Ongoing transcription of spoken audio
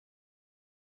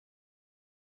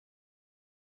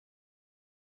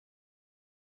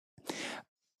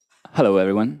Hello,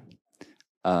 everyone.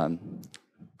 Um,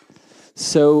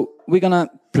 so we're gonna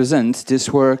present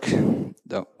this work.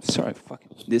 Oh, sorry, fuck.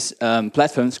 This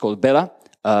platform is called BELA.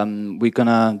 We're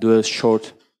gonna do a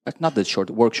short, not that short,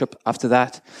 workshop after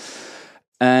that.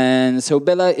 And so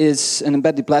BELA is an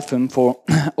embedded platform for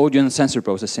audio and sensor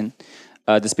processing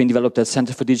that's been developed at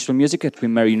Center for Digital Music at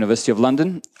Queen Mary University of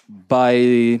London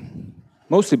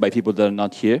mostly by people that are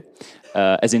not here.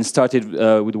 As in started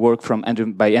with work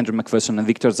by Andrew McPherson and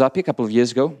Victor Zappi a couple of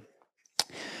years ago.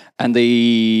 And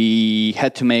they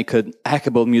had to make a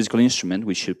hackable musical instrument,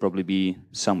 which should probably be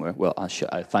somewhere. Well,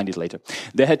 I'll find it later.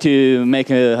 They had to make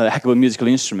a hackable musical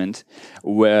instrument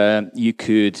where you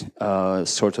could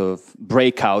sort of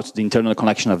break out the internal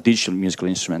connection of digital musical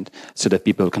instrument so that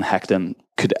people could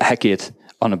hack it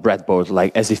on a breadboard,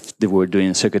 like as if they were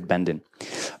doing circuit bending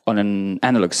on an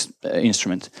analog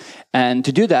instrument. And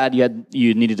to do that,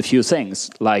 you needed a few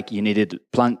things, like you needed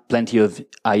plenty of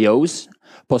I/Os,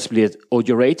 possibly at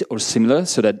audio rate or similar,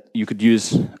 so that you could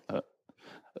use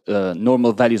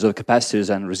normal values of capacitors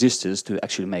and resistors to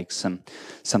actually make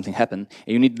something happen.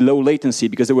 And you need low latency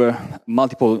because there were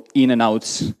multiple in and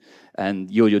outs, and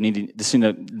the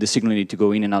signal needed to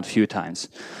go in and out a few times.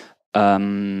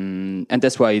 And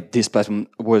that's why this platform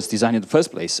was designed in the first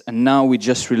place. And now we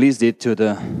just released it to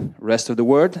the rest of the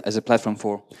world as a platform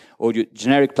for audio,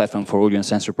 generic platform for audio and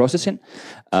sensor processing.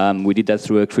 We did that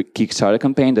through a Kickstarter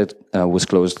campaign that was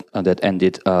closed, that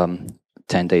ended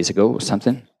 10 days ago or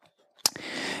something.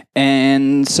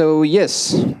 And so,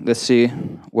 yes, let's see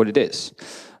what it is.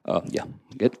 Yeah,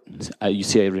 good. You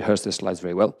see I rehearsed the slides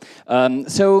very well.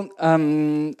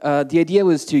 The idea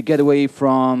was to get away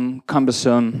from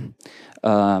cumbersome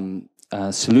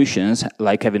solutions,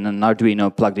 like having an Arduino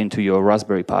plugged into your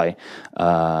Raspberry Pi,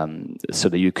 so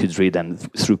that you could read them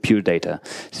through pure data.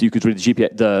 So you could read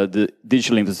the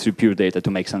digital inputs through pure data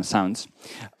to make some sounds.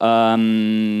 Or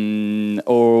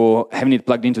having it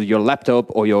plugged into your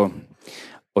laptop or your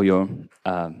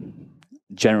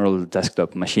general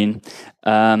desktop machine,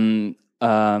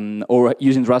 or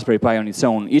using Raspberry Pi on its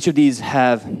own. Each of these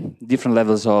have different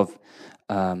levels of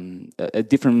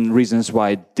different reasons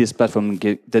why this platform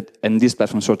this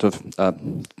platform sort of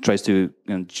tries to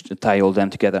tie all them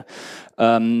together.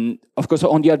 Of course,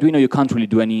 on the Arduino you can't really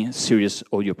do any serious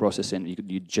audio processing.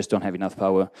 You just don't have enough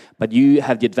power. But you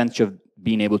have the advantage of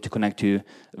being able to connect to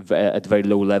at very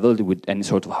low level with any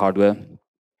sort of hardware.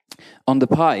 On the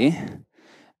Pi,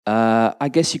 I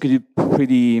guess you could do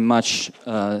pretty much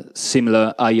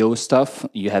similar I/O stuff.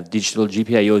 You have digital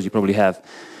GPIOs. You probably have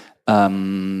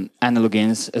analog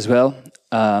ins as well.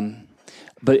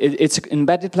 But it's an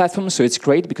embedded platform, so it's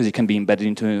great because it can be embedded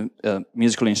into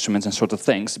musical instruments and sort of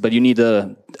things. But you need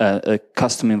a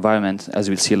custom environment, as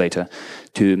we'll see later,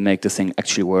 to make the thing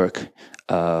actually work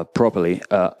properly.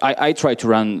 I tried to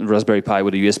run Raspberry Pi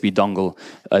with a USB dongle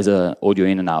as an audio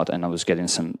in and out, and I was getting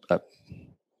some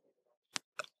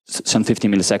 50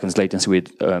 milliseconds latency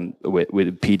with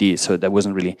PD, so that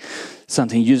wasn't really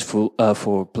something useful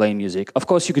for playing music. Of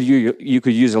course, you could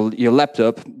use your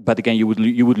laptop, but again, you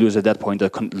would lose at that point a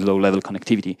low-level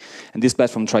connectivity. And this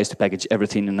platform tries to package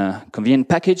everything in a convenient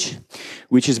package,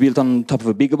 which is built on top of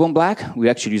a BeagleBone Black.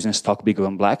 We're actually using a stock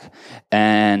BeagleBone Black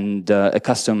and a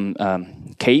custom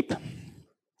cape.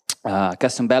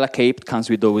 Custom BELA cape comes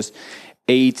with those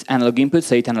 8 analog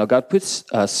inputs, 8 analog outputs,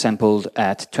 sampled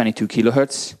at 22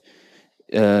 kilohertz.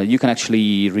 You can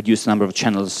actually reduce the number of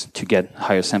channels to get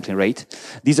higher sampling rate.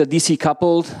 These are DC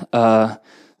coupled,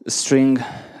 string,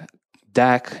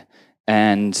 DAC,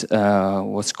 and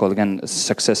what's called again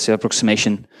successive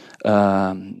approximation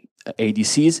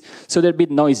ADCs. So they're a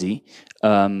bit noisy,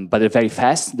 but they're very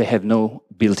fast. They have no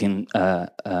built-in,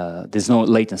 there's no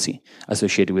latency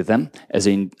associated with them, as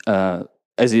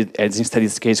instead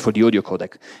is the case for the audio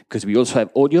codec, because we also have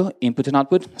audio input and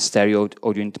output, stereo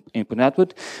audio input and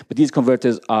output, but these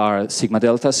converters are sigma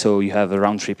delta, so you have a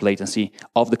round-trip latency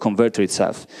of the converter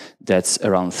itself that's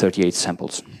around 38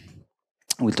 samples.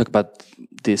 We'll talk about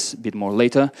this a bit more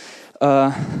later.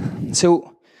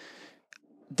 So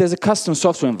there's a custom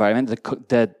software environment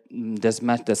that's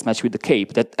matched with the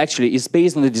cape that actually is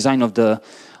based on the design of the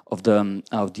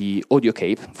audio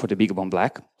cape for the BeagleBone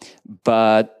Black,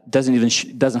 but doesn't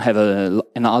have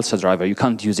an ALSA driver. You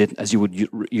can't use it as you would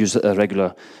use a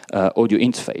regular audio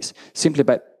interface, simply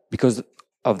because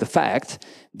of the fact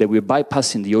that we're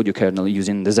bypassing the audio kernel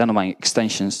using the Xenomine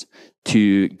extensions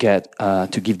to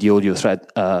give the audio thread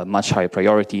much higher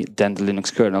priority than the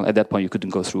Linux kernel. At that point, you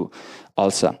couldn't go through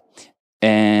ALSA.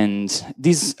 And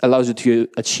this allows you to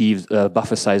achieve a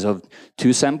buffer size of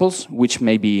 2 samples, which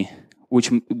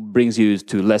brings you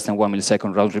to less than 1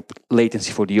 millisecond round trip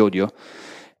latency for the audio.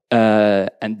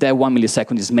 And that 1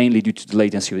 millisecond is mainly due to the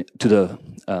latency, to the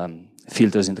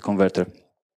filters in the converter.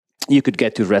 You could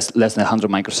get to less than 100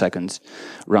 microseconds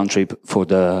round trip for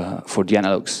the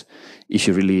analogs if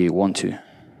you really want to.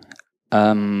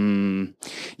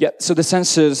 Yeah, so the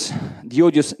sensors, the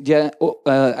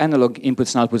analog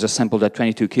inputs and outputs are sampled at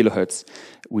 22 kilohertz,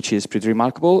 which is pretty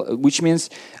remarkable, which means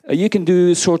you can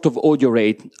do sort of audio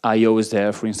rate IOs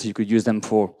there. For instance, you could use them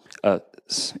for,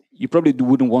 you probably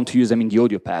wouldn't want to use them in the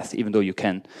audio path, even though you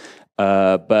can.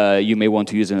 But you may want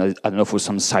to use them, I don't know, for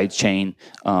some side chain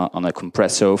on a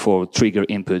compressor, for trigger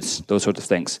inputs, those sort of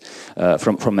things,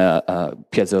 from a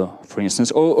piezo, for instance,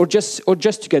 or just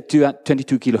to get to a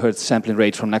 22 kilohertz sampling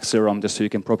rate from an accelerometer, so you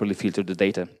can properly filter the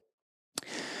data.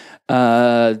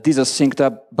 These are synced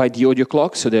up by the audio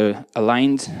clock, so they're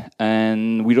aligned,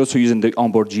 and we're also using the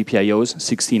onboard GPIOs,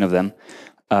 16 of them,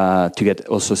 to get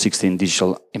also 16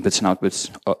 digital inputs and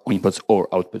outputs, or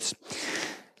outputs.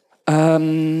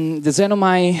 The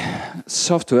Xenomai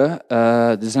software,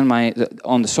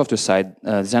 on the software side,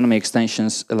 Xenomai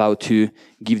extensions allow to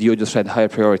give the audio thread higher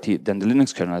priority than the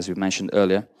Linux kernel, as we mentioned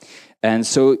earlier. And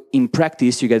so in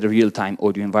practice, you get a real-time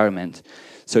audio environment.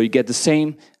 So you get the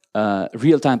same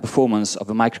real-time performance of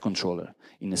a microcontroller,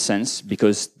 in a sense,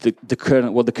 because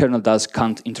what the kernel does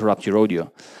can't interrupt your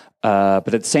audio.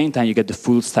 But at the same time, you get the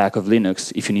full stack of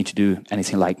Linux if you need to do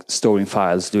anything like storing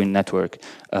files, doing network,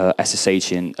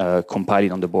 SSHing,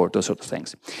 compiling on the board, those sort of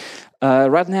things.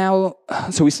 Right now,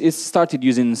 so it started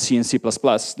using C and C++.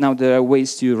 Now there are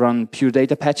ways to run pure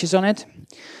data patches on it,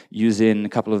 using a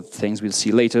couple of things we'll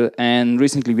see later. And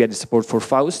recently we had the support for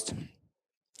Faust.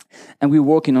 And we're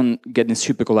working on getting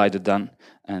Super Collider done,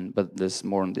 but there's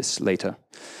more on this later.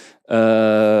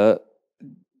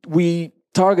 We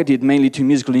targeted mainly to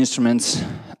musical instruments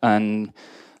and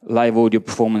live audio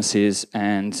performances,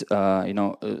 and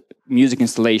music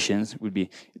installations would be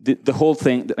the whole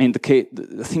thing. I mean, the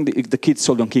kit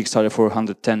sold on Kickstarter for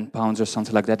 £110 or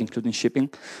something like that, including shipping.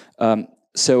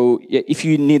 So yeah, if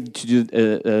you need to do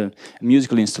a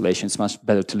musical installation, it's much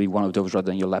better to leave one of those rather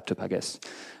than your laptop, I guess.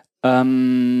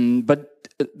 But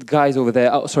the guys over there,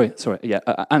 yeah,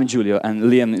 I'm Giulio, and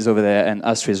Liam is over there, and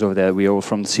Astrid is over there. We're all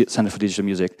from the Center for Digital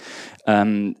Music.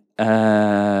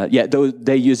 Yeah,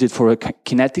 they use it for a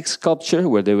kinetic sculpture,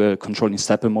 where they were controlling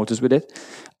stepper motors with it.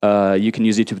 You can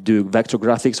use it to do vector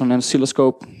graphics on an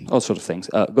oscilloscope, all sorts of things.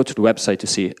 Go to the website to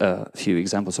see a few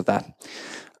examples of that.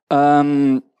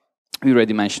 We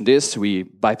already mentioned this. We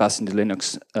bypassing the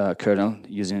Linux kernel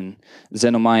using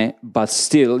Xenomai, but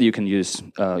still you can use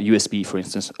USB, for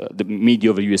instance. The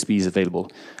media over USB is available,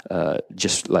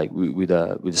 just like with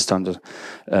the standard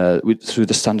through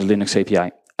the standard Linux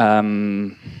API.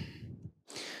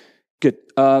 Good.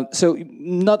 So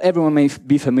not everyone may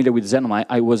be familiar with Xenomai.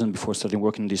 I wasn't before starting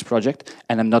working on this project,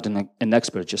 and I'm not an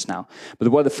expert just now. But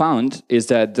what I found is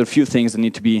that there are a few things that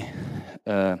need to be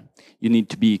you need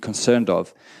to be concerned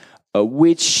of.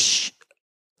 Which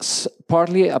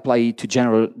partly apply to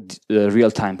general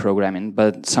real-time programming,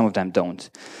 but some of them don't.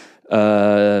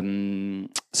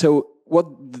 So what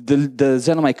the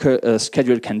Xenomai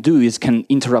scheduler can do is can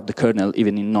interrupt the kernel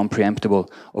even in non-preemptible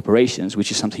operations, which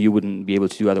is something you wouldn't be able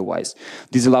to do otherwise.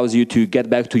 This allows you to get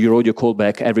back to your audio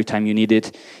callback every time you need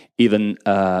it, even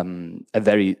at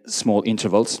very small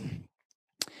intervals.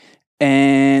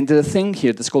 And the thing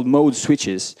here that's called mode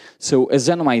switches. So a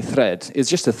Xenomai thread is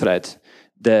just a thread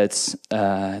that's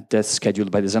scheduled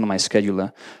by the Xenomai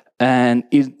scheduler, and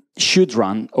it should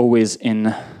run always in.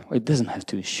 Well, it doesn't have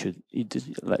to. It should. It's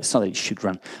not that it should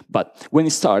run, but when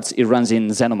it starts, it runs in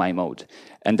Xenomai mode,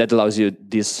 and that allows you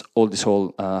this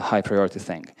whole high priority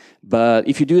thing. But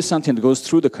if you do something that goes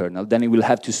through the kernel, then it will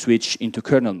have to switch into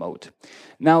kernel mode.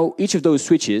 Now, each of those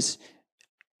switches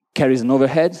carries an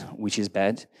overhead, which is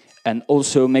bad, and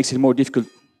also makes it more difficult,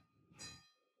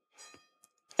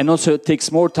 and also it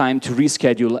takes more time to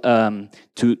reschedule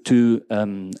to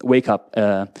wake up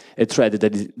a thread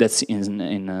that's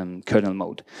in kernel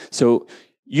mode. So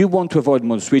you want to avoid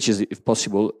mode switches if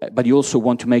possible, but you also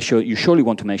want to make sure, you surely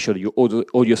want to make sure that your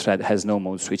audio thread has no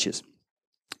mode switches.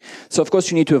 So of course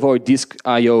you need to avoid disk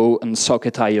I/O and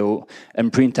socket I/O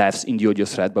and printfs in the audio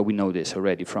thread, but we know this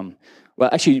already from. Well,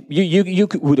 actually, you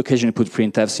would occasionally put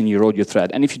printfs in your audio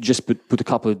thread, and if you just put a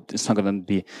couple, it's not going to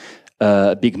be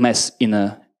a big mess in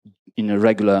a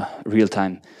regular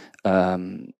real-time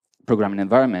programming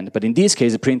environment. But in this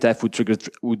case, a printf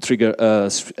would trigger a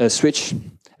switch,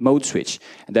 mode switch,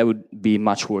 and that would be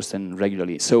much worse than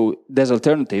regularly. So there's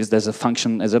alternatives. There's a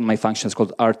function, as my function is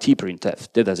called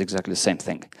RT-printf. That does exactly the same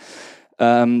thing.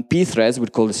 Pthreads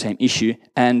would call the same issue,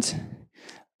 and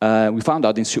we found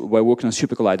out while working on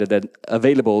Super Collider that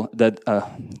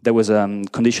there was a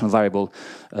conditional variable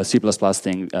C++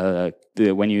 thing.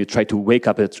 When you try to wake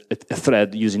up a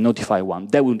thread using notify one,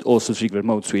 that would also trigger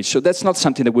mode switch. So that's not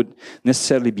something that would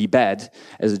necessarily be bad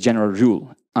as a general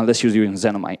rule, unless you're using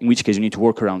Xenomai, in which case you need to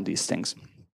work around these things.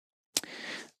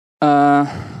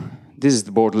 This is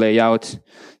the board layout.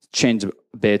 Changed a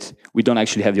bit. We don't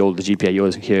actually have all the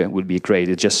GPIOs here. It would be great.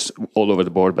 It's just all over the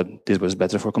board, but this was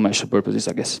better for commercial purposes,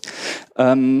 I guess.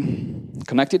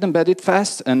 Connected, embedded,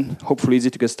 fast, and hopefully easy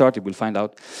to get started. We'll find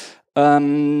out.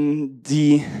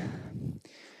 The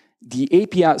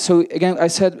API. So again, I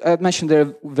mentioned there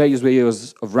are various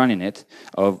ways of running it,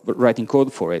 of writing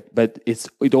code for it, but it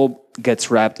all gets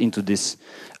wrapped into this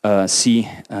C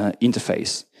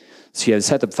interface. So you have a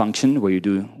setup function where you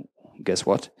do, guess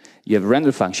what? You have a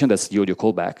render function, that's the audio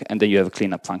callback, and then you have a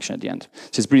cleanup function at the end.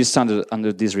 So it's pretty standard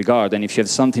under this regard, and if you have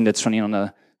something that's running on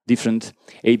a different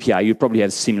API, you probably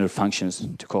have similar functions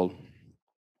to call.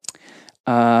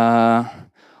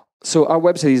 So our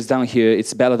website is down here,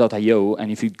 it's BELA.io,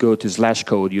 and if you go to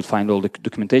 /code, you'll find all the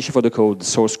documentation for the code, the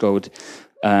source code,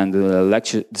 and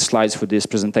the slides for this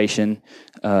presentation,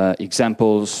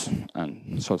 examples,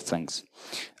 and sort of things.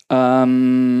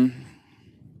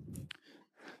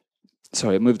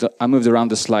 Sorry, I moved around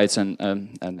the slides and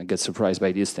I get surprised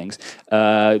by these things.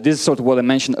 This is sort of what I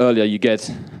mentioned earlier. You get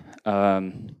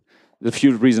the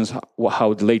few reasons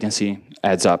how the latency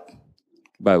adds up.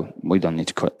 Well, we don't need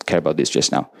to care about this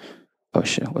just now. Oh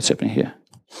shit, what's happening here?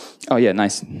 Oh yeah,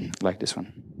 nice, I like this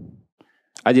one.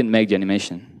 I didn't make the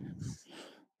animation.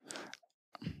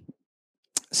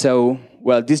 So,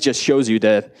 well, this just shows you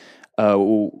that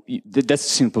that's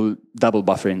simple double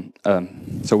buffering.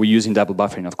 So we're using double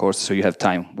buffering, of course, so you have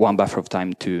one buffer of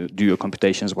time to do your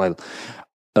computations, while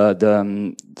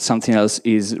something else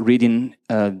is reading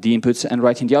the inputs and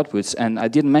writing the outputs. And I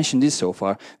didn't mention this so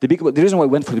far. The reason why I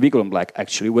went for the big on black,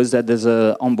 actually, was that there's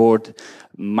an onboard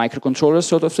microcontroller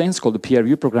sort of thing. It's called the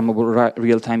PRU, Programmable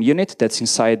Real-Time Unit, that's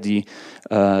inside the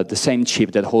same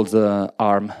chip that holds the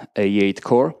ARM A8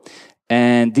 core.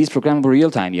 And this programmable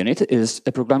real-time unit is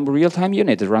a programmable real-time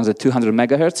unit. It runs at 200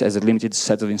 megahertz, has a limited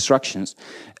set of instructions,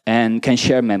 and can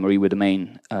share memory with the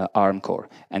main ARM core.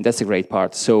 And that's a great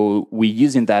part. So we're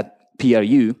using that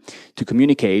PRU to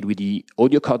communicate with the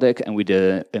audio codec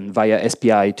and via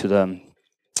SPI to the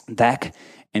DAC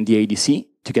and the ADC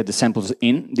to get the samples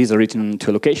in. These are written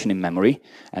to a location in memory,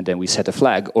 and then we set a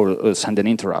flag or send an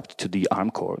interrupt to the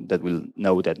ARM core that will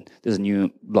know that there's a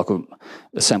new block of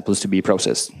samples to be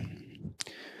processed.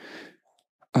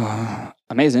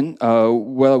 Amazing.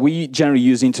 Well, we generally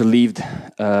use interleaved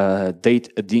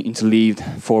the interleaved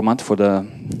format for the.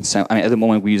 I mean, at the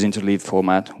moment we use interleaved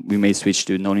format. We may switch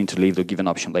to non-interleaved or give an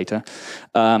option later.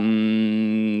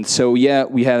 So yeah,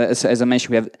 we have, as I mentioned,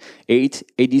 we have 8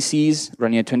 ADCs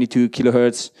running at 22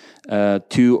 kilohertz,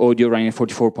 2 audio running at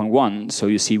 44.1. So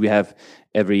you see, we have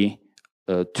every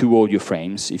 2 audio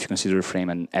frames, if you consider a frame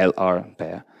an LR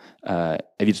pair.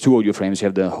 If it's 2 audio frames, you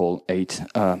have the whole 8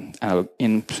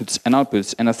 inputs and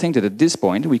outputs. And I think that at this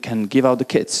point, we can give out the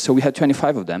kits. So we had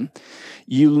 25 of them.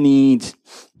 You'll need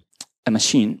a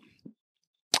machine.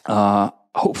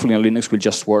 Hopefully on Linux will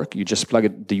just work. You just plug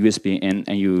the USB in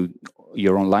and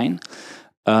you're online.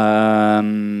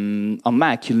 On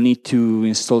Mac, you'll need to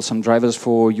install some drivers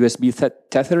for USB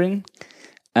tethering.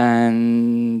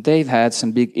 And they've had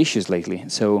some big issues lately,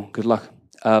 so good luck.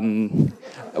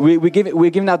 We're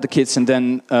giving out the kits and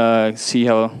then see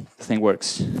how the thing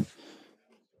works.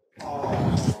 Oh,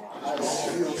 I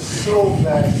feel so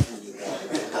bad.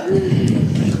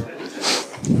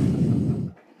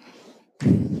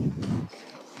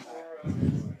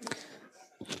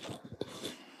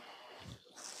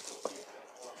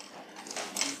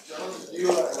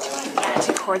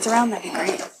 Take cords around, that'd be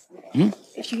great. Hmm?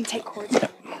 If you can take cords around.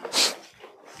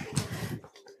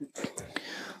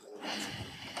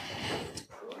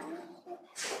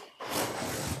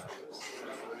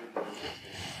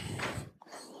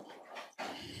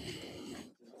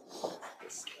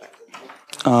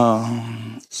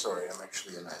 Sorry, I'm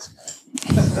actually a nice guy.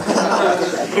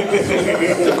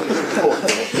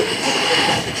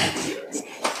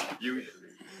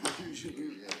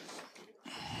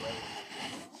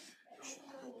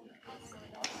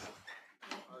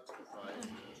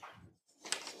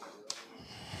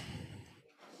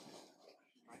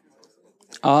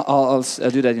 I'll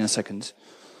do that in a second.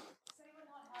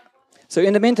 So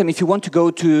in the meantime, if you want to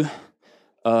go to,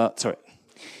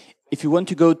 if you want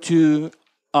to go to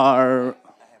our,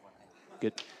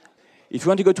 good. If you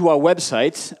want to go to our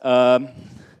website,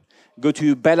 go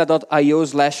to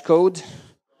bela.io/code. I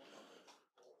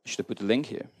should have put a link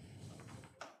here.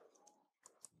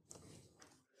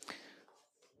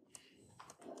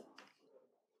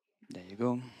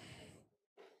 go.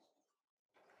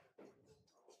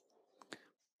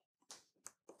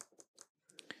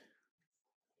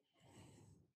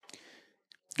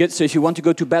 Good. So if you want to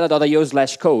go to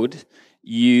bela.io/code,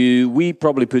 we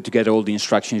probably put together all the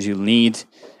instructions you'll need,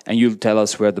 and you'll tell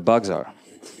us where the bugs are.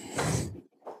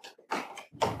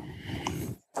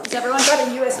 Has everyone got a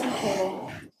USB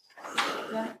cable?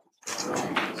 Yeah.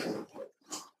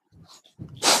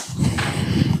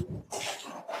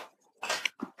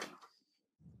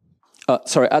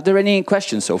 Sorry, are there any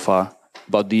questions so far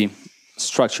about the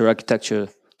structure architecture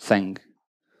thing?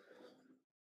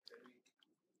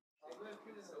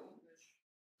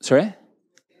 Sorry?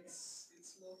 It's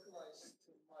localized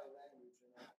to my language.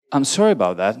 I'm sorry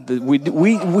about that.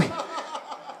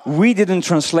 We didn't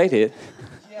translate it.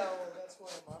 Yeah, well, that's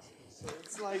what I'm asking. So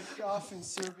it's like half in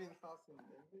Serbian, half in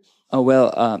English. Oh, well,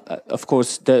 of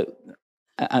course,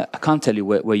 I can't tell you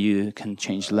where you can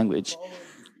change the language.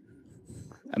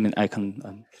 I mean, I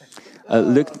can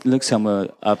look somewhere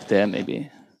up there, maybe.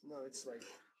 No, it's like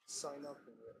sign up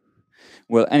in there.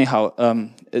 Well, anyhow,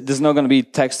 there's not going to be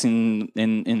text in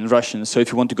Russian, so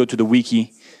if you want to go to the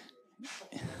wiki...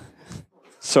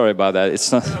 Sorry about that,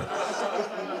 it's not...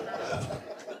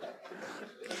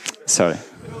 Sorry.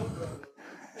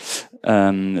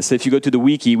 So if you go to the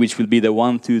wiki, which will be the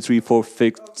 1, 2, 3, 4,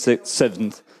 5, 6,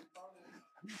 7th,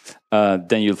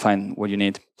 then you'll find what you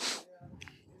need.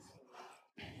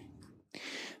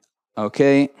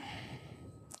 Okay.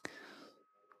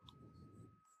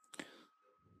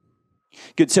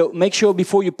 Good. So make sure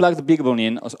before you plug the big bone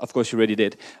in, of course you already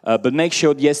did, but make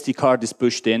sure the SD card is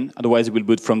pushed in, otherwise it will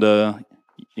boot from the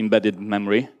embedded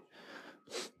memory.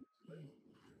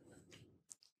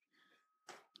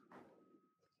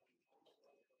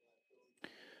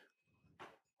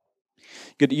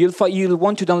 Good. You'll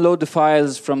want to download the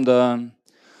files from the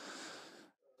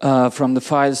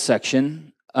files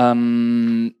section.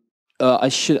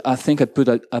 I think I put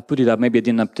it up. Maybe I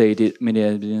didn't update it. Maybe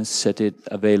I didn't set it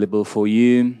available for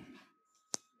you.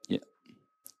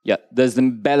 Yeah. There's the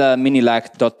BELA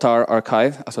minilac.tar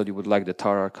archive. I thought you would like the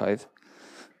tar archive.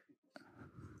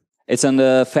 It's on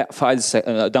the files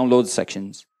download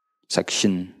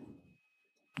section.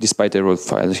 Despite I wrote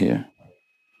files here.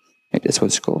 Maybe that's what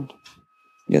it's called.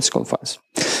 Yeah, it's called files.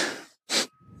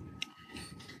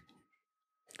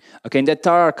 Okay, in that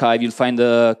tar archive, you'll find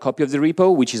a copy of the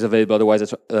repo, which is available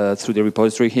otherwise through the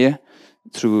repository here,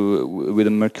 with a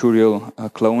Mercurial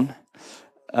clone.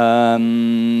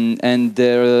 And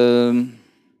there are a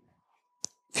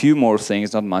few more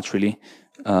things, not much really.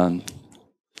 But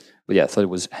yeah, I thought it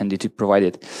was handy to provide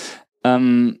it.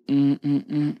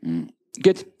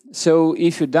 Good. So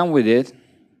if you're done with it,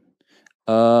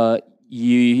 though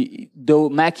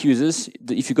Mac users,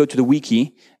 if you go to the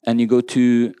wiki and you go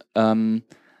to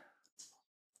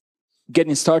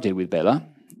getting started with BELA,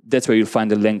 that's where you'll find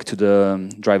the link to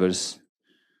the drivers.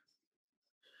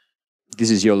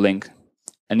 This is your link.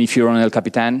 And if you're on El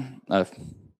Capitan,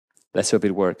 let's hope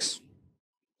it works.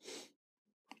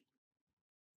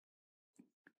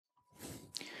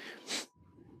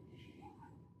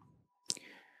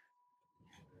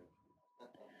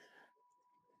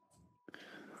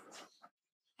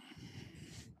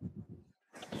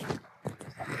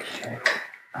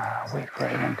 Wait for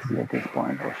everyone to be at this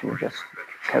point, or should we just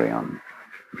carry on?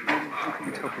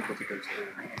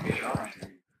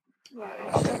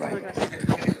 Okay, right.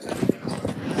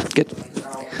 Good.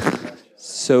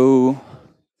 So,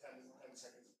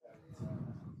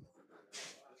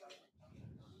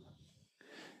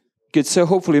 good. So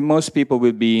hopefully most people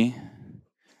will be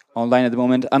online at the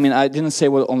moment. I mean, I didn't say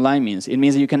what online means. It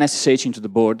means that you can SSH into the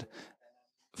board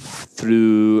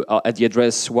through at the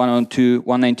address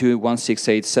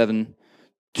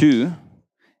 192.168.7.2,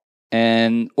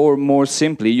 and or more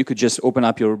simply, you could just open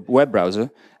up your web browser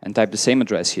and type the same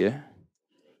address here,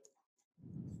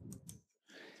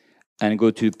 and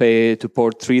go to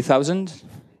port 3000,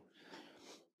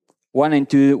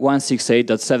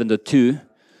 192.168.7.2,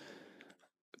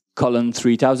 colon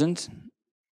 3000,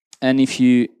 and if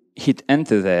you hit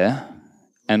enter there,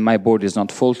 and my board is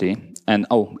not faulty, and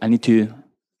I need to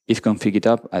ifconfig it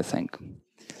up, I think.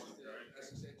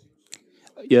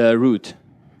 Yeah, root,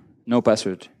 no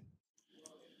password.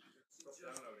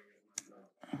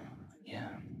 Yeah.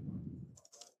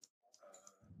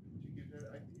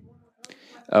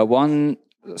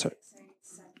 Sorry.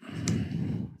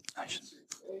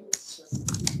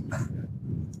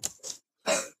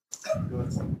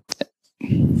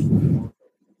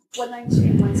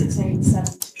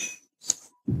 192.168.7.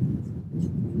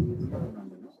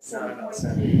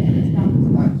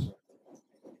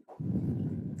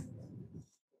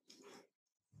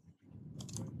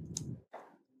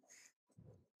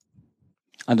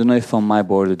 I don't know if on my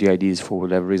board the ID is for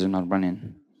whatever reason not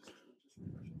running.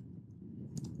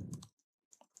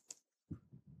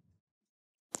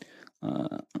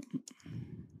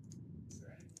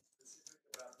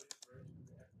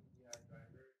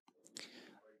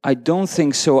 I don't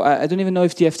think so. I don't even know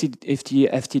if the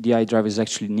FTDI driver is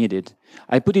actually needed.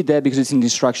 I put it there because it's in the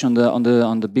instruction on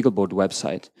the BeagleBoard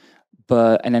website,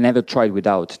 and I never tried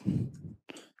without.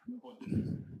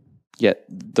 Yeah,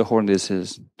 the horn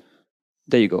is.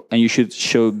 There you go, and you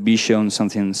should be shown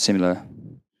something similar.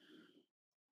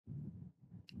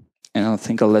 And I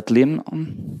think I'll let Liam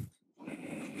on.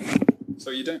 So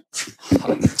you don't?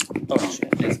 Oh, shit.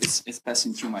 It's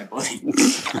passing through my body.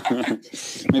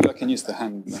 Maybe I can use the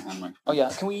hand mic. Oh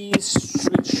yeah, can we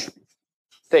switch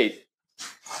state?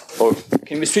 Or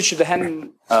can we switch to the handle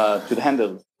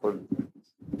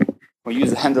or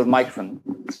use the handle microphone?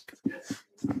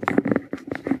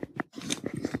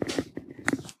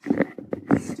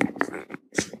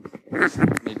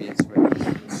 Maybe it's ready.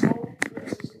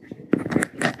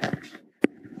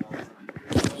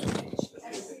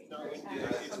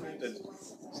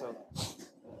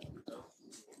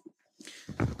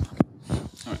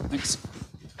 All right, thanks.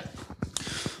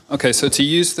 Okay, so to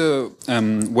use the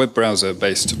web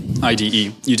browser-based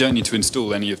IDE, you don't need to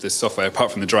install any of this software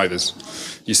apart from the drivers.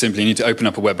 You simply need to open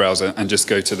up a web browser and just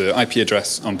go to the IP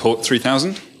address on port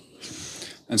 3000.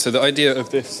 And so the idea of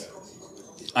this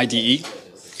IDE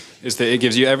is that it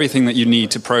gives you everything that you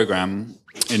need to program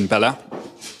in BELA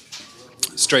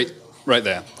straight right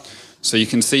there. So you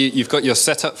can see you've got your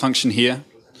setup function here,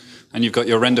 and you've got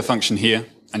your render function here,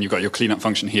 and you've got your cleanup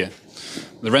function here.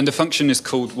 The render function is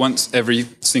called once every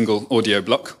single audio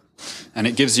block, and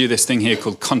it gives you this thing here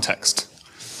called context.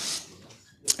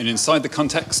 And inside the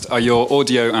context are your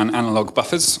audio and analog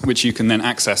buffers, which you can then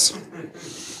access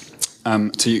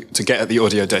to get at the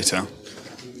audio data.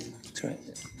 Sorry,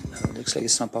 it looks like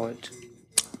it's not powered.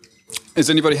 Has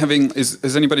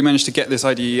anybody managed to get this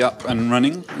IDE up and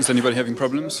running? Is anybody having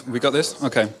problems? We got this?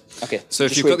 Okay. Okay. So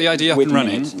if you've got the IDE up and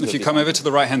running, if you come over to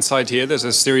the right-hand side here, there's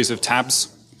a series of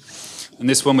tabs. And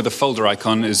this one with the folder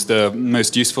icon is the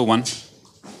most useful one.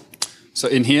 So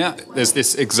in here, there's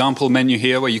this example menu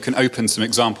here where you can open some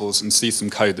examples and see some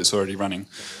code that's already running.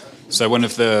 So one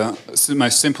of the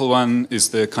most simple one is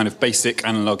the kind of basic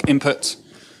analog input.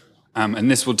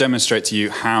 And this will demonstrate to you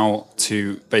how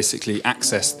to basically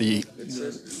access the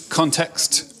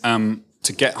context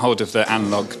to get hold of the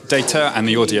analog data and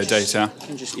the audio data. You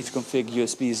can just config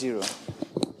USB 0.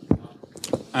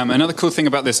 Another cool thing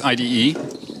about this IDE,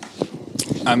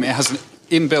 it has an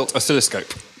inbuilt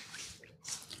oscilloscope.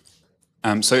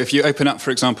 So if you open up,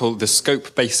 for example, the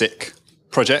scope basic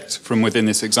project from within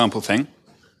this example thing,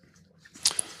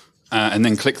 and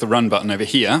then click the run button over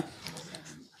here,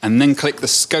 and then click the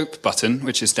scope button,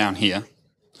 which is down here,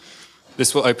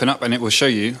 this will open up and it will show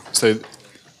you. So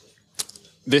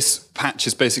this patch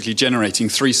is basically generating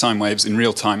 3 sine waves in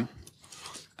real time,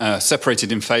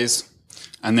 separated in phase.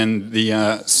 And then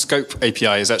the scope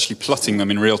API is actually plotting them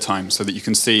in real time so that you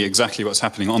can see exactly what's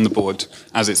happening on the board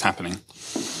as it's happening,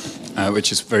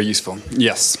 which is very useful.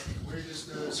 Yes? Where does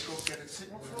the scope get its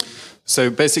signal from?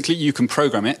 So basically, you can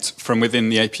program it from within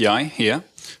the API here.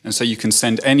 And so you can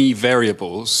send any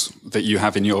variables that you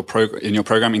have in your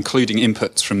program, including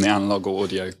inputs from the analog or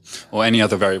audio, or any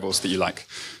other variables that you like.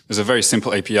 There's a very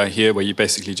simple API here where you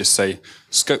basically just say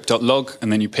scope.log,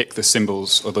 and then you pick the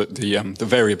symbols or the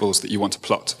variables that you want to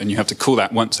plot. And you have to call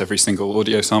that once every single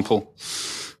audio sample.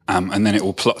 And then it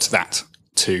will plot that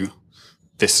to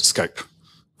this scope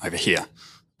over here.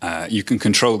 You can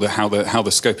control how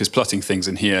the scope is plotting things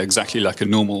in here exactly like a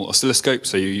normal oscilloscope.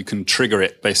 So you can trigger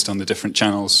it based on the different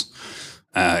channels.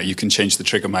 You can change the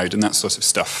trigger mode and that sort of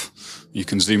stuff. You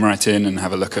can zoom right in and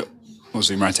have a look at, or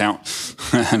zoom right out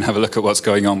and have a look at what's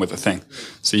going on with the thing.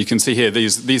 So you can see here,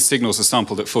 these signals are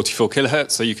sampled at 44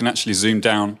 kilohertz. So you can actually zoom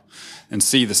down and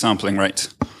see the sampling rate.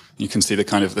 You can see the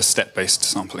kind of the step-based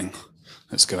sampling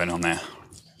that's going on there.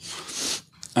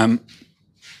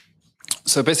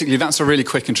 So basically, that's a really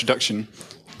quick introduction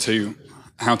to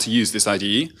how to use this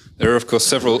IDE. There are, of course,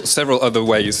 several other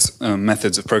ways,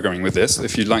 methods of programming with this.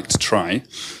 If you'd like to try,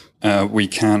 we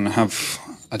can have,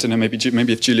 I don't know, maybe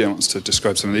if Giulia wants to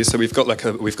describe some of these. So we've got a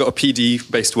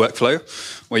PD-based workflow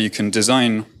where you can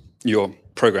design your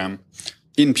program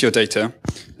in pure data,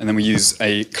 and then we use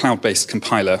a cloud-based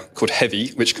compiler called Heavy,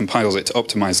 which compiles it to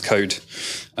optimize code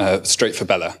straight for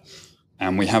BELA.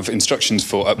 And we have instructions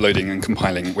for uploading and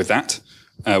compiling with that.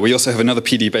 We also have another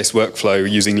PD-based workflow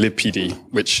using libpd,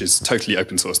 which is totally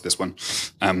open source, this one.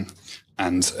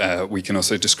 And we can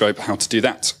also describe how to do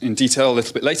that in detail a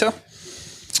little bit later.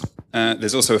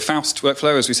 There's also a Faust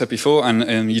workflow, as we said before,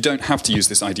 and you don't have to use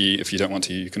this IDE if you don't want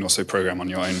to. You can also program on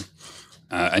your own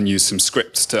and use some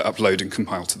scripts to upload and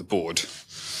compile to the board.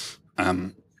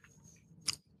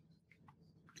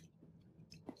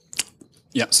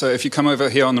 Yeah, so if you come over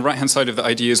here on the right-hand side of the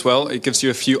IDE as well, it gives you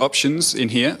a few options in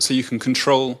here. So you can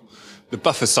control the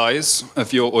buffer size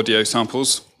of your audio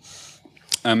samples.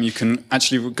 You can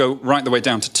actually go right the way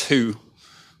down to 2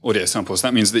 audio samples.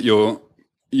 That means that you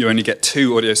only get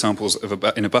 2 audio samples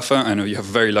in a buffer, and you have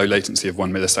a very low latency of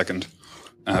 1 millisecond.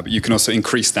 But you can also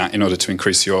increase that in order to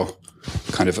increase your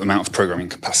kind of amount of programming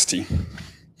capacity.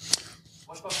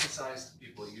 What buffer size do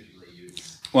people usually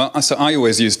use? Well, so I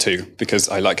always use 2 because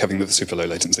I like having the super low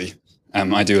latency.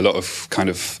 I do a lot of kind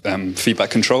of feedback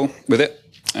control with it,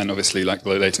 and obviously like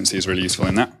low latency is really useful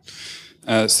in that.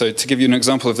 So to give you an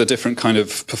example of the different kind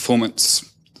of performance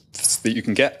that you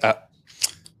can get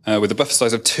with a buffer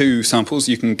size of 2 samples,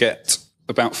 you can get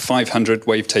about 500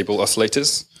 wavetable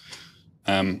oscillators.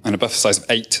 And a buffer size of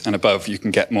 8 and above, you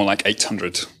can get more like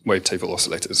 800 wavetable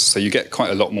oscillators. So you get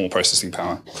quite a lot more processing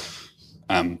power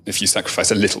if you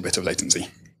sacrifice a little bit of latency.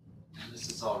 And this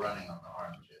is all running on the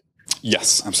ARM chip?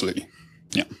 Yes, absolutely.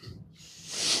 Yeah.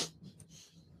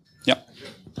 Yeah.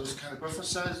 Those kind of buffer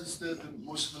sizes,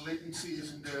 most of the latency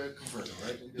is in the converter,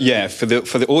 right? Yeah, for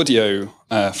the audio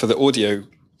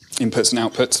inputs and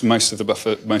outputs, most of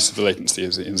the latency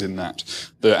is in that.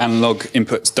 The analog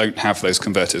inputs don't have those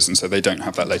converters, and so they don't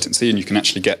have that latency, and you can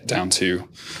actually get down to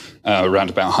around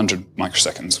about 100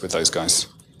 microseconds with those guys.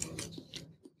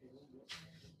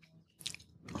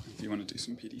 Do you want to do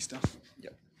some PD stuff?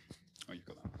 Yep. Oh, you've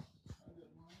got that.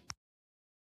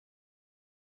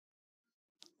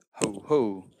 Ho,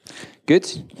 ho. Good.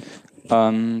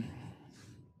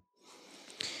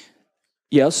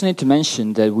 Yeah, I also need to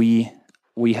mention that we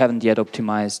haven't yet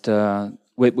optimized.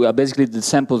 Basically, the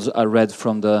samples are read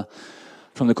from the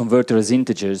converter as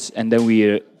integers, and then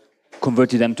we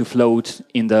converted them to float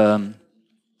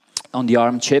on the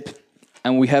ARM chip,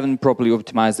 and we haven't properly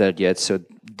optimized that yet. So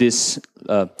this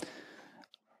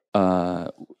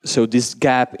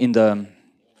gap in the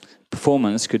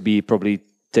performance could be probably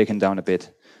taken down a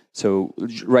bit. So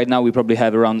right now we probably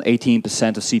have around 18%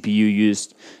 of CPU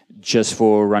used just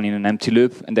for running an empty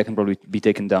loop, and that can probably be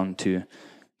taken down to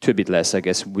a bit less, I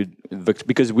guess,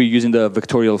 because we're using the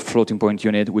vectorial floating point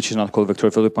unit, which is not called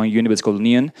vectorial floating point unit, but it's called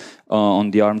Neon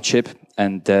on the ARM chip,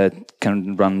 and that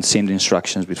can run same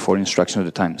instructions with 4 instructions at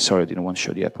a time. Sorry, I didn't want to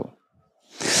show the apple.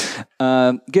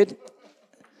 Good.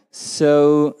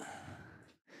 So,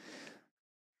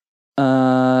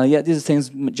 yeah, these are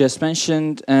things just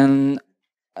mentioned, and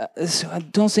so I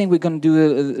don't think we're going to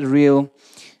do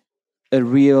a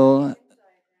real.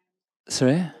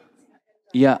 Sorry.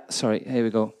 Yeah, sorry, here we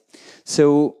go.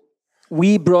 So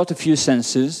we brought a few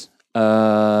sensors,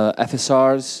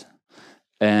 FSRs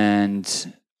and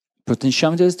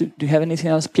potentiometers. Do you have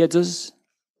anything else? Piezos?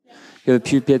 You have a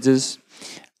few piezos.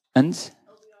 And?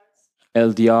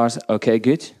 LDRs, okay,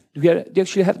 good. Do you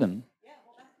actually have them?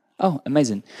 Oh,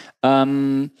 amazing.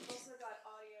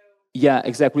 Yeah,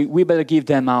 exactly. We better give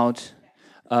them out.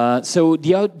 So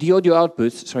the audio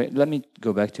outputs, sorry, let me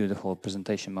go back to the whole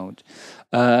presentation mode.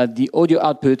 The audio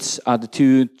outputs are the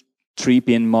 2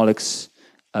 3-pin Molex,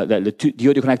 the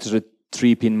audio connectors are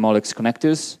 3-pin Molex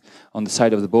connectors on the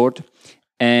side of the board,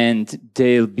 and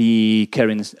they'll be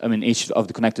carrying, each of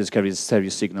the connectors carries a stereo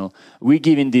signal. We're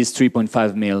giving these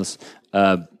 3.5 mils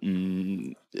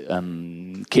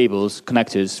cables,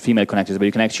 connectors, female connectors, but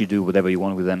you can actually do whatever you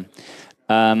want with them.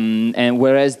 And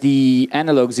whereas the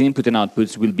analogs, input and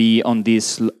outputs, will be on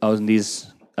these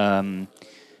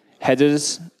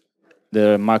headers,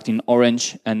 they're marked in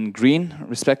orange and green,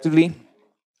 respectively.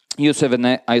 You also have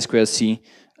an I2C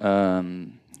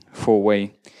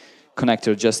 4-way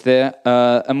connector just there.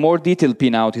 A more detailed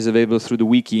pinout is available through the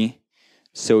wiki,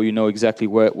 so you know exactly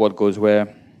what goes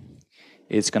where.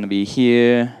 It's going to be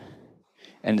here,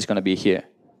 and it's going to be here.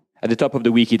 At the top of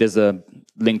the wiki, there's a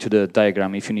link to the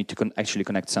diagram if you need to actually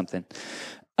connect something.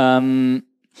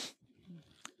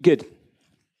 Good.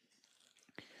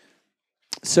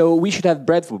 So we should have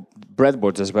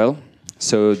breadboards as well.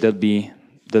 So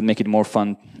they'll make it more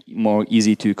fun, more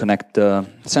easy to connect the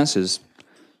sensors.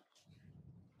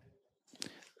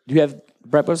 Do you have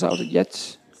breadboards out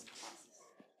yet?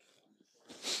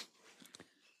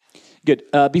 Good.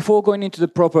 Before going into the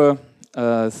proper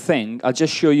thing, I'll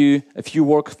just show you a few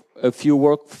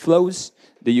workflows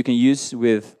that you can use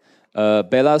with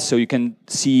BELA, so you can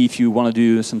see if you want to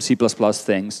do some C++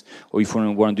 things, or if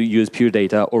you want to use pure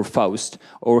data, or Faust,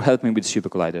 or help me with Super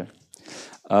Collider.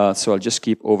 So I'll just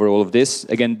skip over all of this.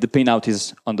 Again, the pinout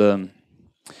is on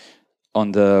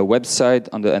on the website,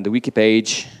 on the wiki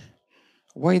page.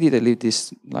 Why did I leave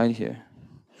this line here?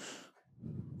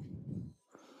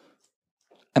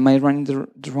 Am I running the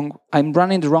wrong? I'm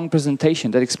running the wrong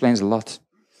presentation. That explains a lot.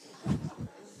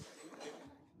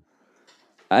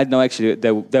 I know actually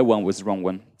that one was the wrong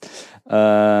one.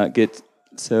 Good.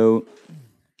 So,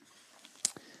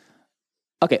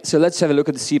 okay. So let's have a look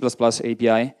at the C++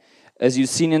 API. As you've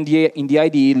seen in the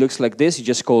IDE, it looks like this. You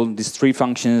just call these three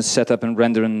functions: setup and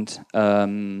render and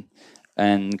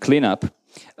cleanup.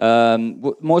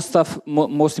 Most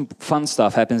fun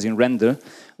stuff happens in render,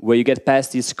 where you get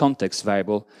past this context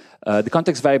variable. The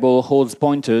context variable holds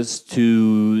pointers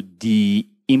to the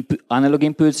analog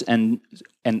inputs and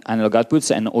analog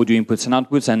outputs, and audio inputs and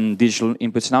outputs, and digital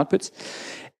inputs and outputs,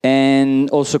 and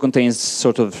also contains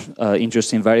sort of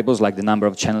interesting variables like the number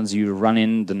of channels you run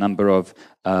in, the number of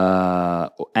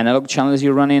analog channels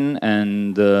you run in,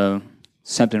 and the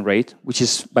sampling rate, which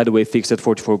is, by the way, fixed at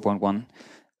 44.1.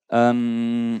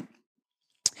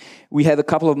 We have a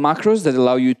couple of macros that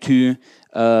allow you to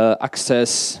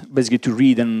access, basically to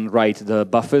read and write the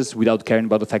buffers without caring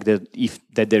about the fact that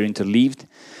they're interleaved.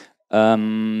 They're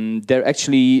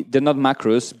not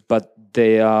macros, but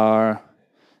the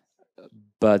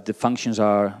functions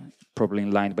are properly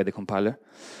inlined by the compiler.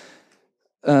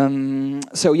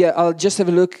 So yeah, I'll just have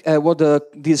a look at what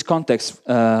this context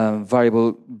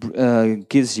variable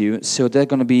gives you. So they're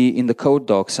going to be in the code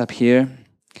docs up here,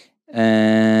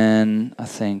 and I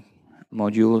think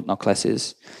module, not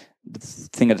classes, the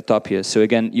thing at the top here. So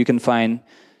again, you can find,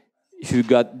 if you've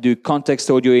got the context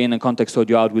audio in and context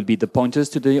audio out will be the pointers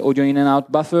to the audio in and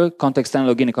out buffer. Context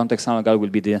analog in and context analog out will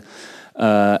be the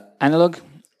analog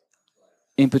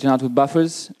input and output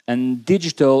buffers. And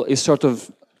digital is sort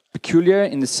of peculiar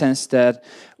in the sense that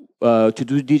to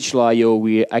do digital I/O,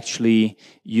 we're actually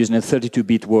using a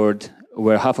 32-bit word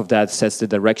where half of that sets the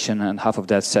direction and half of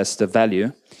that sets the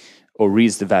value or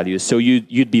reads the value. So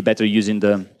you'd be better using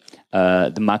the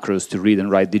macros to read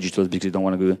and write digitals because you don't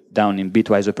want to go down in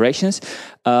bitwise operations.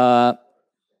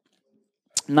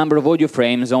 Number of audio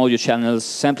frames, audio channels,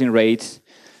 sampling rate,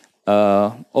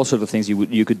 all sorts of things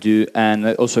you could do,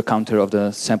 and also a counter of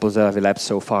the samples that have elapsed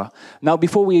so far. Now,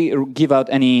 before we give out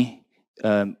any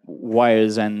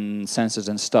wires and sensors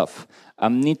and stuff, I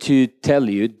need to tell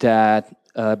you that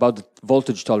about the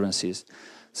voltage tolerances.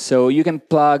 So you can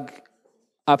plug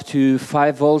up to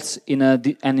 5 volts in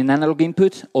an analog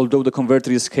input, although the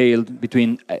converter is scaled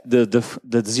between the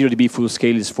 0 dB full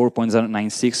scale is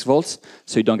 4.096 volts,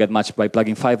 so you don't get much by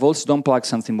plugging 5 volts. Don't plug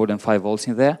something more than 5 volts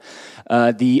in there.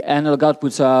 The analog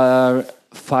outputs are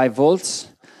 5 volts,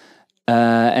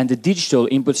 and the digital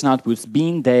inputs and outputs,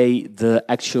 being the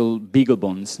actual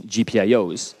BeagleBones,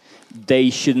 GPIOs, they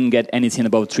shouldn't get anything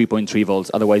above 3.3 volts,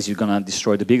 otherwise you're going to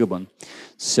destroy the BeagleBone.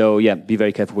 So yeah, be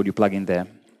very careful what you plug in there.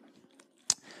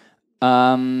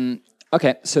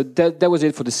 Okay, so that was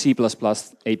it for the C++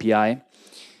 API.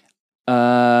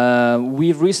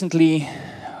 We've recently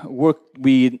worked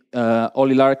with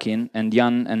Olli Larkin and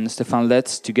Jan and Stefan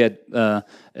Letz to get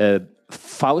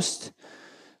Faust,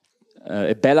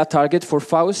 a BELA target for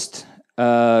Faust.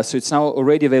 So it's now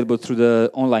already available through the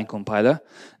online compiler.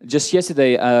 Just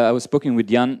yesterday, I was speaking with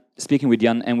Jan,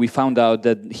 and we found out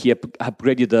that he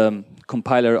upgraded the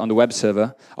compiler on the web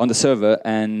server,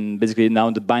 and basically now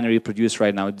the binary produced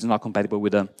right now is not compatible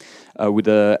with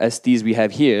the STs we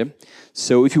have here.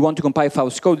 So if you want to compile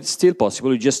Faust code, it's still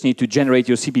possible. You just need to generate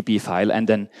your CPP file and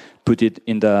then put it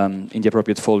in the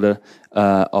appropriate folder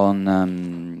on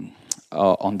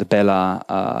the BELA,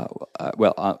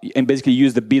 and basically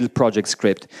use the build project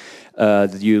script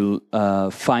that you'll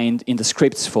find in the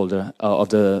scripts folder of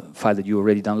the file that you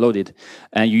already downloaded.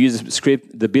 And you use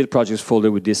the build projects folder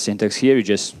with this syntax here. You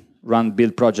just run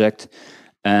build project,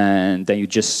 and then you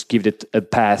just give it a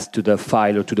path to the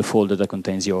file or to the folder that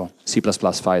contains your C++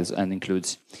 files and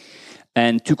includes.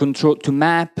 And to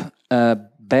map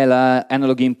BELA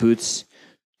analog inputs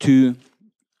to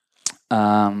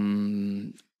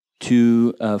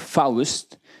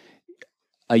Faust,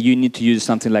 you need to use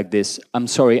something like this. I'm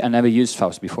sorry, I never used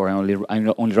Faust before. I only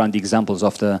run the examples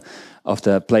of the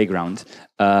playground.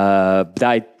 But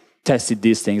I tested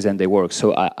these things and they work.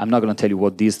 So I'm not going to tell you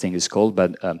what this thing is called,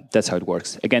 but that's how it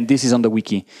works. Again, this is on the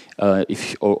wiki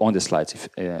or on the slides.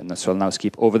 So I'll now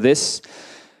skip over this.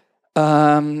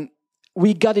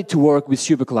 We got it to work with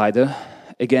Super Collider.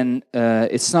 Again,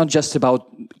 it's not just about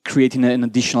creating an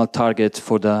additional target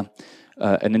for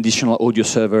an additional audio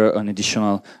server, an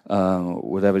additional,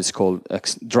 whatever it's called,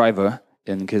 driver.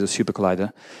 in case of Super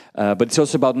Collider. But it's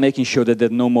also about making sure that there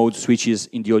are no mode switches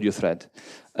in the audio thread.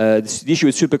 The issue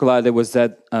with Super Collider was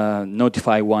that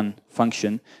notify one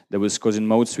function that was causing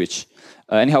mode switch.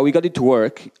 Anyhow, we got it to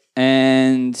work,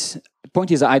 and the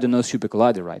point is I don't know Super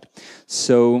Collider, right?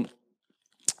 So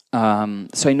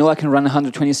I know I can run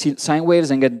 120 sine waves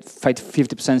and get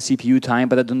 50% CPU time,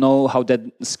 but I don't know how that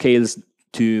scales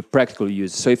to practical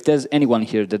use. So if there's anyone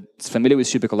here that's familiar with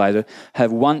Super Collider,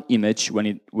 have one image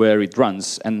where it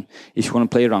runs, and if you want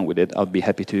to play around with it, I'll be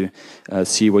happy to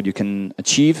see what you can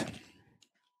achieve.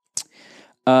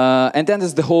 And then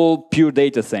there's the whole pure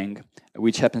data thing,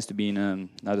 which happens to be in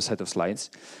another set of slides.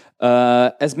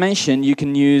 As mentioned, you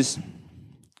can use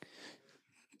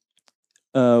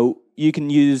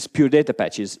pure data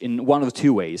patches in one of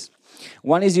two ways.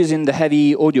 One is using the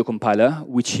heavy audio compiler,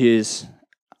 which is,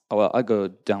 well, I'll go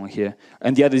down here,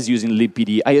 and the other is using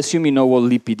libpd. I assume you know what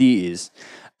libpd is.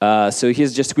 So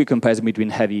here's just a quick comparison between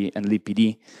heavy and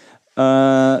libpd.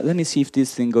 Let me see if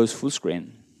this thing goes full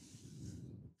screen.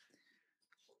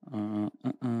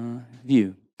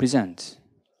 View, present.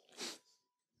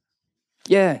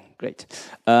 Yeah, great.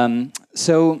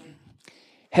 So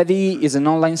Heavy is an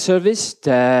online service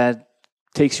that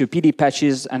takes your PD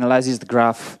patches, analyzes the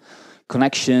graph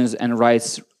connections, and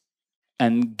writes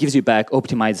and gives you back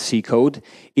optimized C code.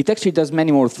 It actually does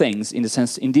many more things in the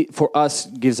sense, for us,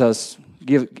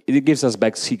 it gives us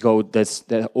back C code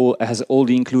that has all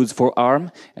the includes for ARM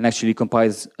and actually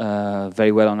compiles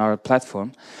very well on our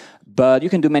platform. But you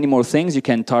can do many more things. You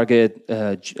can target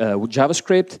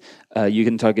JavaScript, you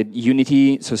can target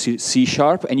Unity, so C#,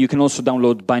 and you can also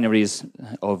download binaries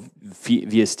of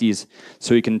VSTs.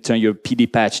 So you can turn your PD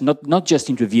patch, not just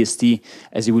into VST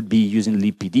as it would be using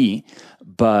libpd,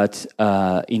 but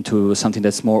into something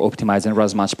that's more optimized and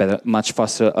runs much better, much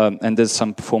faster, and there's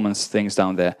some performance things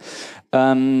down there.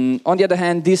 On the other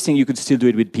hand, this thing, you could still do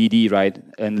it with PD, right,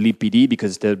 and libpd,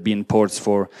 because there have been ports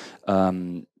for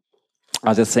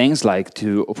other things like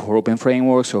for open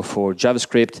frameworks or for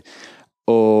JavaScript,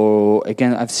 or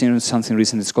again, I've seen something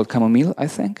recently. It's called Chamomile, I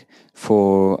think,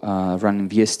 for running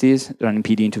VSTs, running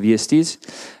PD into VSTs.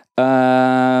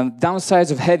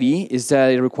 Downsides of Heavy is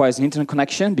that it requires an internet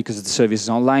connection because the service is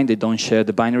online. They don't share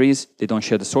the binaries. They don't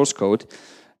share the source code.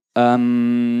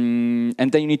 And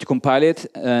then you need to compile it.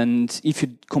 And if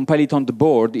you compile it on the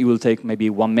board, it will take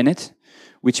maybe 1 minute,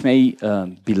 which may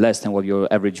be less than what your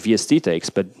average VST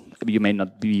takes, but you may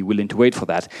not be willing to wait for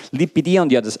that. libpd,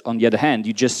 on the other hand,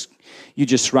 you just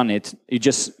run it. You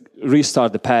just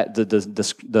restart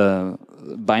the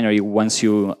binary once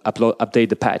you update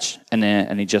the patch, and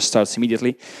it just starts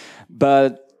immediately.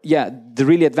 But yeah, the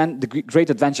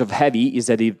great advantage of Heavy is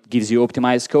that it gives you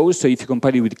optimized code. So if you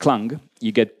compile it with Clang,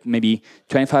 you get maybe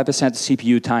 25%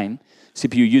 CPU time,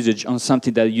 CPU usage on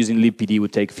something that using libpd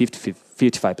would take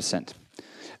 55%.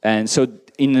 And so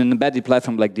in an embedded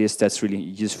platform like this, that's really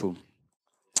useful.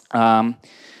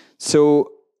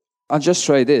 So I'll just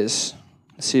try this,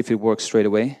 see if it works straight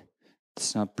away.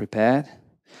 It's not prepared.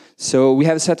 So we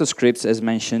have a set of scripts, as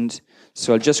mentioned.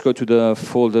 So I'll just go to the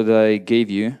folder that I gave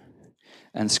you,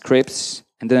 and scripts,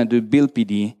 and then I do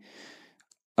buildpd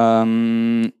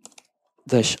 -i,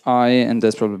 and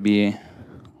that's probably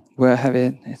where I have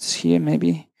it. It's here,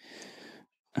 maybe.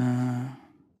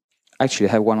 Actually,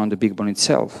 I have one on the big bone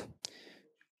itself.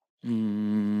 Oh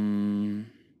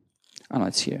no,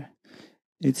 it's here.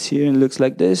 It's here and looks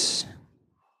like this.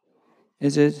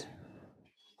 Is it?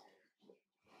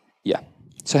 Yeah.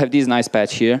 So I have this nice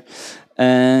patch here.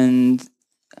 And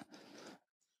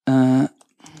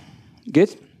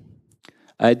good.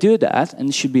 I do that, and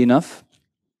it should be enough.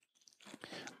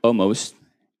 Almost.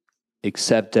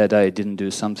 Except that I didn't do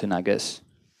something, I guess.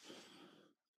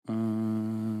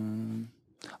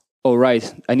 Oh,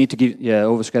 right. I need to give, yeah,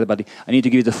 always forget about it. I need to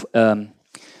give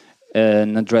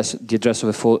an address, the address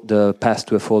of the path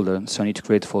to a folder. So I need to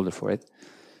create a folder for it.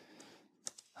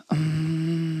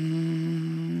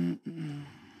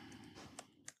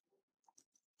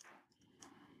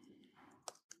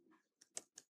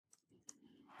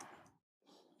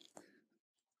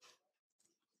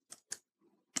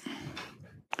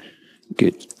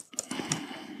 Good.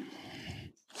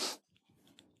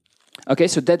 Okay,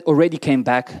 so that already came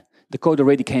back. The code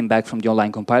already came back from the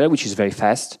online compiler, which is very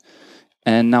fast.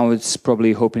 And now it's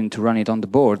probably hoping to run it on the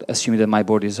board, assuming that my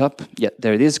board is up. Yeah,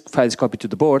 there it is. File is copied to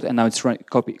the board, and now it's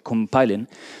compiling.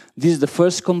 This is the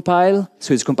first compile,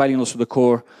 so it's compiling also the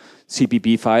core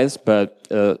CPP files, but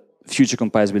future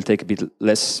compiles will take a bit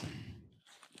less.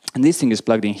 And this thing is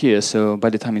plugged in here, so by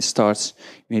the time it starts,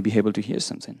 you may be able to hear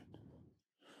something.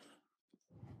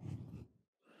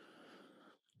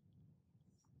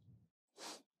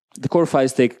 the core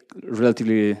files take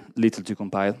relatively little to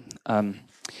compile.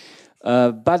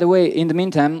 By the way, in the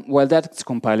meantime, while that's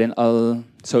compiling,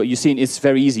 so you see it's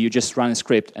very easy. You just run a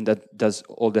script, and that does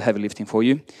all the heavy lifting for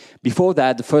you. Before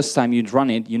that, the first time you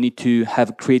run it, you need to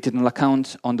have created an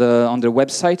account on the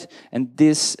website, and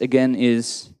this again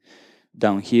is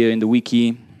down here in the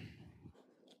wiki.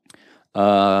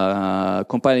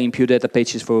 Compiling pure data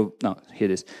pages here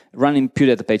it is. Running pure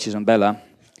data pages on BELA.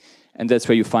 And that's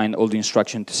where you find all the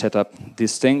instruction to set up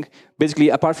this thing. Basically,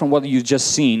 apart from what you've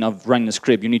just seen of running a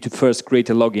script, you need to first create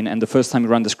a login, and the first time you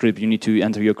run the script, you need to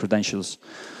enter your credentials.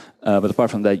 But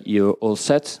apart from that, you're all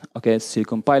set. Okay, it's still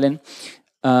compiling.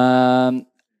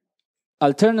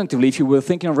 Alternatively, if you were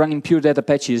thinking of running pure data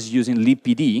patches using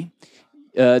libpd,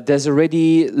 there's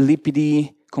already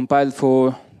libpd compiled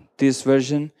for this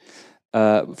version.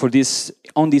 On this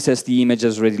SD image,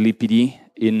 there's already libpd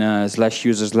in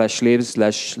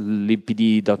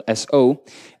 /user/lib/libpd.so,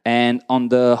 and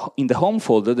in the home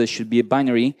folder there should be a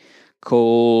binary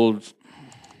called.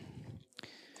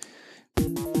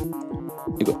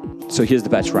 So here's the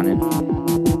batch running.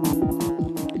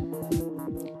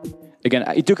 Again,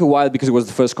 it took a while because it was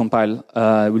the first compile.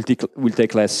 Will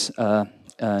take less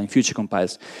in future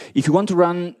compiles. If you want to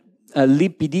run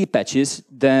libpd patches,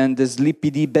 then there's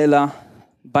libpd BELA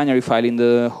binary file in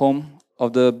the home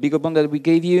of the BeagleBone that we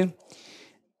gave you,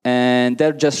 and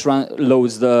that just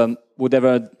loads the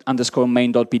whatever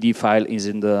 _main.pd file is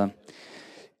in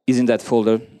that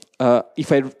folder.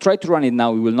 If I try to run it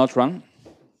now, it will not run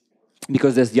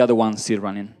because there's the other one still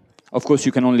running. Of course,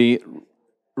 you can only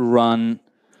run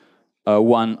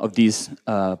one of these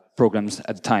programs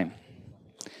at a time.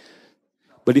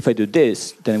 But if I do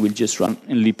this, then it will just run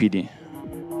in libpd.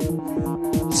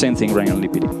 Same thing running on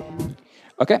libpd.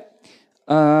 Okay.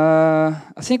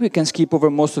 I think we can skip over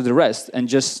most of the rest and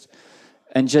just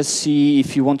see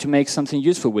if you want to make something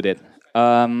useful with it.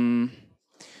 I'll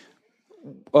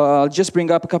just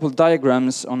bring up a couple of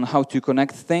diagrams on how to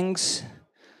connect things.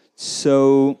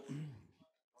 So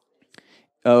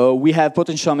we have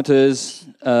potentiometers,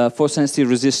 force sensitive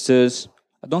resistors.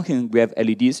 I don't think we have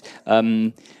LEDs,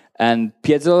 and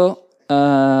piezo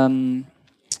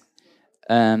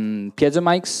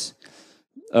mics.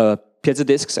 Piezo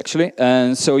discs, actually.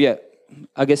 And so, yeah,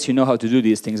 I guess you know how to do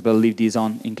these things, but I'll leave these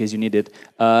on in case you need it.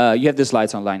 You have the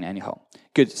slides online anyhow.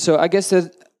 Good. So I guess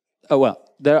that, are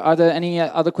there any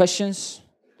other questions?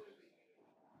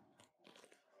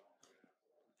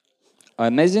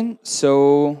 Amazing.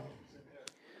 So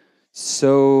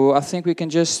I think we can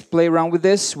just play around with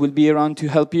this. We'll be around to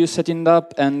help you setting it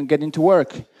up and getting to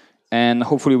work. And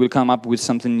hopefully we'll come up with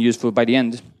something useful by the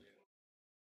end.